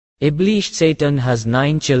Iblish Satan has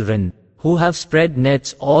 9 children, who have spread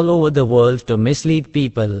nets all over the world to mislead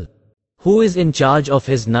people. Who is in charge of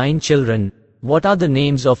his 9 children? What are the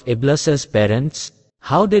names of Iblis's parents?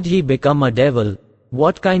 How did he become a devil?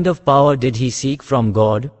 What kind of power did he seek from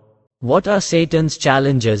God? What are Satan's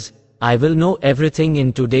challenges? I will know everything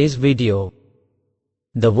in today's video.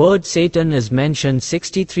 The word Satan is mentioned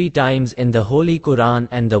 63 times in the Holy Qur'an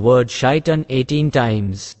and the word Shayatin 18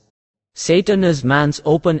 times. Satan is man's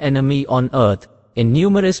open enemy on earth. In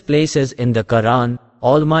numerous places in the Qur'an,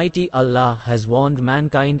 Almighty Allah has warned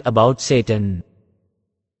mankind about Satan.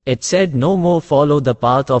 It said, "No more follow the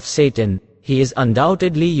path of Satan, he is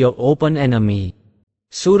undoubtedly your open enemy."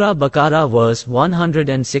 Surah Baqarah verse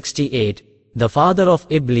 168, the father of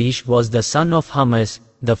Iblis was the son of Hamas,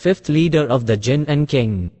 the 5th leader of the jinn and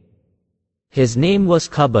king. His name was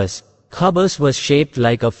Qabas. Qabas was shaped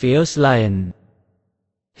like a fierce lion.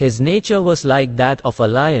 His nature was like that of a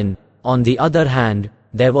lion. On the other hand,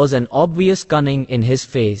 there was an obvious cunning in his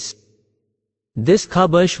face. This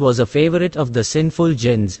Qabas was a favorite of the sinful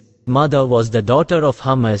jinns. Mother was the daughter of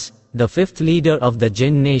Hamas, the 5th leader of the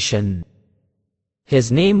jinn nation.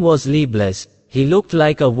 His name was Iblis. He looked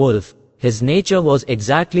like a wolf. His nature was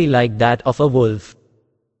exactly like that of a wolf.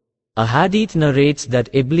 A hadith narrates that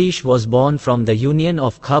Iblis was born from the union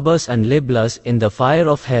of Qabas and Iblis in the fire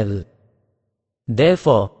of hell.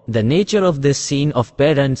 Therefore, the nature of this scene of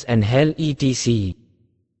parents and hell etc.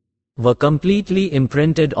 were completely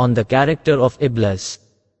imprinted on the character of Iblis.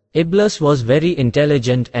 Iblis was very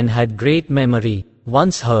intelligent and had great memory.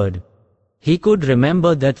 Once heard, he could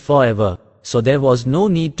remember that forever, so there was no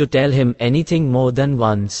need to tell him anything more than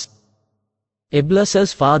once.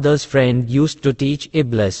 Iblis's father's friend used to teach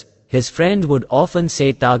Iblis. His friend would often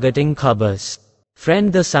say, targeting Qabas,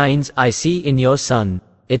 "Friend, the signs I see in your son,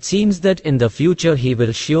 it seems that in the future he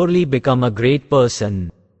will surely become a great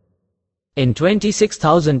person. In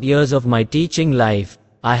 26,000 years of my teaching life,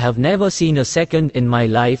 I have never seen a second in my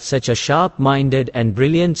life such a sharp-minded and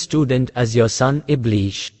brilliant student as your son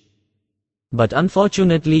Iblis. But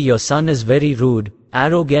unfortunately your son is very rude,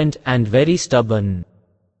 arrogant and very stubborn.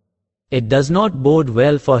 It does not bode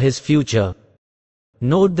well for his future."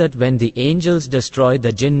 Note that when the angels destroyed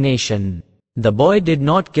the jinn nation, the boy did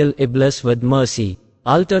not kill Iblis with mercy.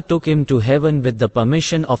 Allah took him to heaven with the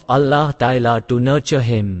permission of Allah Ta'ala to nurture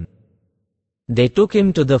him. They took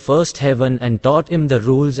him to the first heaven and taught him the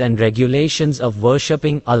rules and regulations of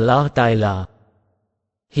worshipping Allah Ta'ala.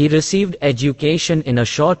 He received education in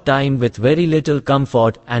a short time with very little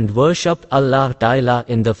comfort and worshipped Allah Ta'ala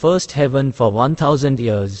in the first heaven for 1000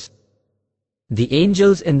 years. The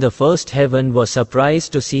angels in the first heaven were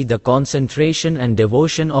surprised to see the concentration and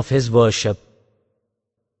devotion of his worship.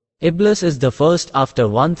 Iblis is the first after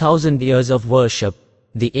 1000 years of worship.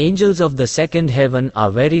 The angels of the second heaven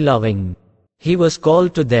are very loving. He was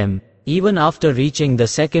called to them. Even after reaching the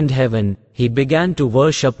second heaven, he began to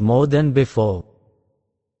worship more than before.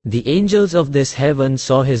 The angels of this heaven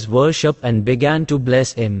saw his worship and began to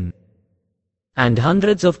bless him. And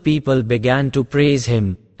hundreds of people began to praise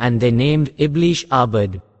him, and they named Iblish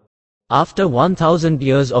Abad. After 1000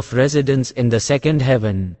 years of residence in the second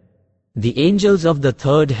heaven, the angels of the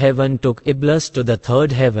third heaven took Iblis to the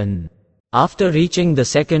third heaven. After reaching the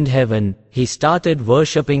second heaven, he started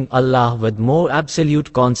worshipping Allah with more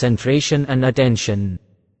absolute concentration and attention.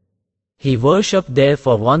 He worshipped there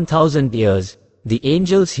for 1000 years. The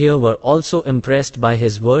angels here were also impressed by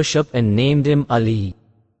his worship and named him Ali.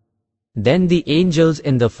 Then the angels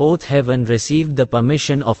in the fourth heaven received the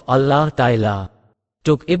permission of Allah Ta'ala,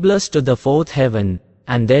 took Iblis to the fourth heaven,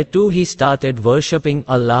 and there too he started worshipping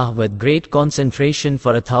Allah with great concentration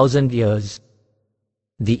for 1000 years.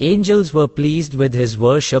 The angels were pleased with his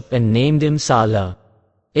worship and named him Salah.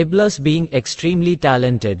 Iblis being extremely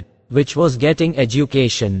talented, which was getting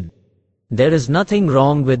education. There is nothing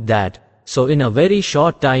wrong with that, so in a very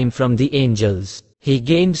short time from the angels, he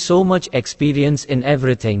gained so much experience in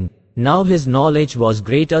everything. Now his knowledge was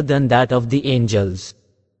greater than that of the angels.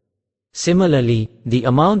 Similarly, the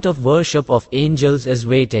amount of worship of angels is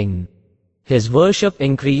waiting. His worship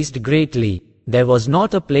increased greatly. There was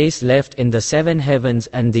not a place left in the 7 heavens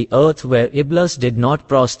and the earth where Iblis did not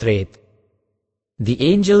prostrate. The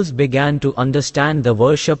angels began to understand the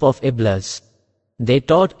worship of Iblis. They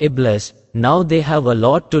taught Iblis. Now they have a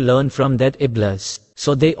lot to learn from that Iblis.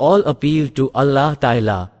 So they all appealed to Allah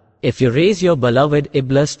Ta'ala, "If you raise your beloved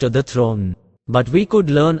Iblis to the throne." But we could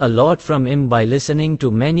learn a lot from him by listening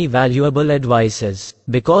to many valuable advices,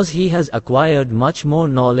 because he has acquired much more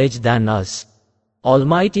knowledge than us.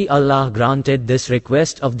 Almighty Allah granted this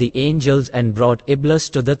request of the angels and brought Iblis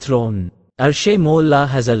to the throne. Arshe Mola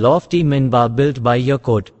has a lofty minbar built by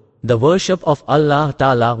Yakut. the worship of Allah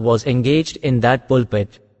Ta'ala was engaged in that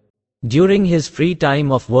pulpit. During his free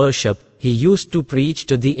time of worship, he used to preach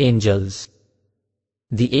to the angels.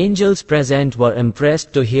 The angels present were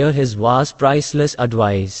impressed to hear his vast priceless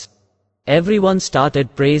advice. Everyone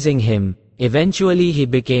started praising him. Eventually he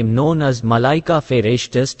became known as Malaika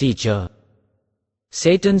Ferishta's teacher.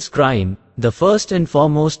 Satan's crime. The first and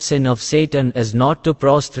foremost sin of Satan is not to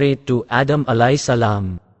prostrate to Adam alayhi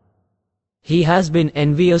salam. He has been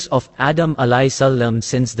envious of Adam alayhi salam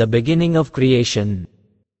since the beginning of creation,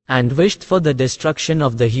 and wished for the destruction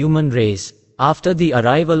of the human race. After the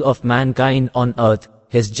arrival of mankind on earth,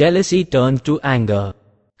 his jealousy turned to anger,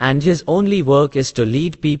 and his only work is to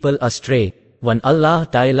lead people astray. When Allah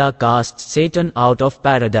Ta'ala cast Satan out of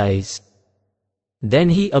paradise, then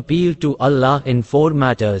he appealed to Allah in 4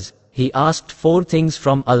 matters. He asked 4 things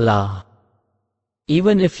from Allah.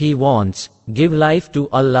 Even if he wants, give life to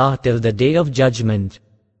Allah till the day of judgment.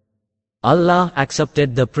 Allah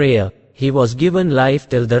accepted the prayer. He was given life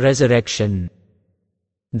till the resurrection.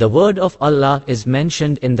 The word of Allah is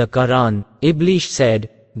mentioned in the Qur'an. Iblish said,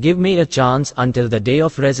 give me a chance until the day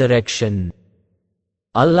of resurrection.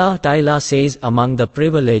 Allah Ta'ala says among the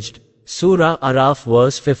privileged, Surah Araf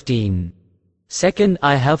verse 15. Second,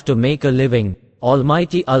 I have to make a living.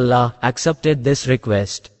 Almighty Allah accepted this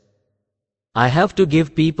request. I have to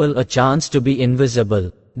give people a chance to be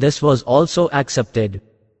invisible. This was also accepted.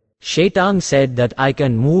 Shaitan said that I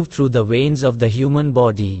can move through the veins of the human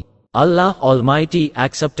body. Allah Almighty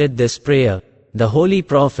accepted this prayer. The Holy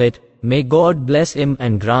Prophet, may God bless him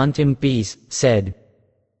and grant him peace, said,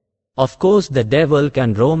 of course the devil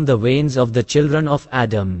can roam the veins of the children of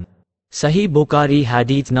Adam. Sahih Bukhari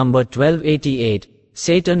Hadith number 1288.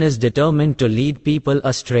 Satan is determined to lead people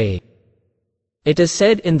astray. It is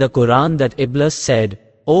said in the Qur'an that Iblis said,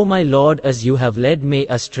 O my Lord, as you have led me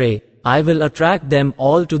astray, I will attract them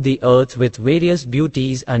all to the earth with various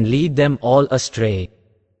beauties and lead them all astray.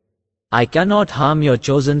 I cannot harm your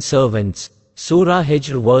chosen servants. Surah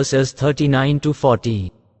Hijr verses 39 to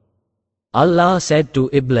 40. Allah said to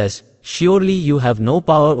Iblis, surely you have no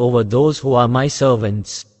power over those who are my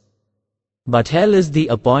servants. But hell is the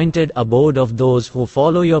appointed abode of those who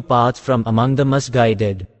follow your path from among the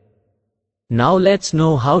misguided. Now let's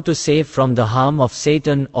know how to save from the harm of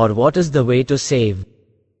Satan, or what is the way to save.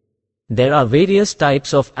 There are various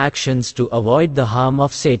types of actions to avoid the harm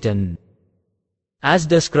of Satan. As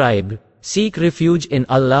described, seek refuge in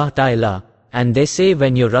Allah Ta'ala, and they say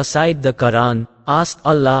when you recite the Qur'an, ask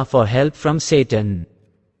Allah for help from Satan.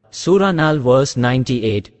 Surah Nahl verse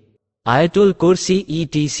 98. Ayatul Kursi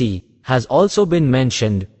etc. has also been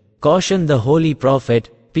mentioned. Caution the Holy Prophet,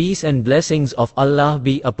 peace and blessings of Allah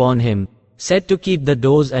be upon him, said to keep the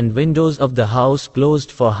doors and windows of the house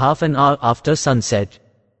closed for half an hour after sunset.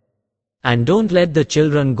 And don't let the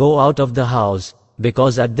children go out of the house,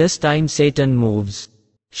 because at this time Satan moves.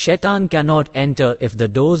 Shaitan cannot enter if the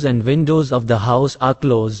doors and windows of the house are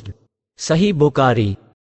closed. Sahih Bukhari.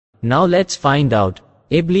 Now let's find out.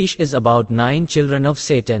 Iblish is about 9 children of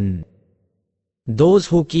Satan. Those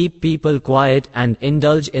who keep people quiet and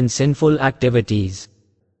indulge in sinful activities.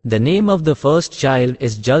 The name of the first child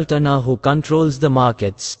is Jaltana, who controls the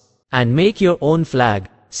markets. And make your own flag.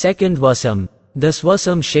 Second, Wasam. This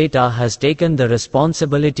Wasam Shaita has taken the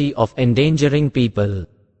responsibility of endangering people.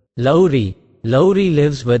 Lauri. Lauri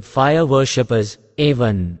lives with fire worshippers.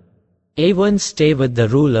 Avan. Avans stay with the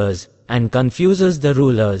rulers, and confuses the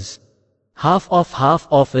rulers. Half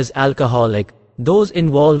of is alcoholic. Those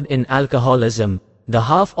involved in alcoholism. The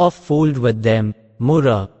half of fooled with them.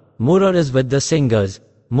 Murra. Murra is with the singers.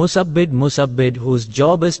 Musabbid whose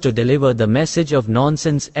job is to deliver the message of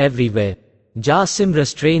nonsense everywhere. Jasim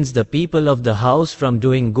restrains the people of the house from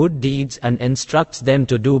doing good deeds and instructs them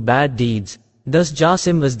to do bad deeds. Thus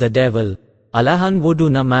Jasim is the devil. Allahan wudu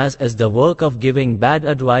namaz is the work of giving bad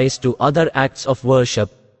advice to other acts of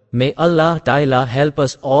worship. May Allah Ta'ala help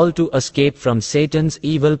us all to escape from Satan's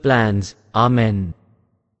evil plans. Amen.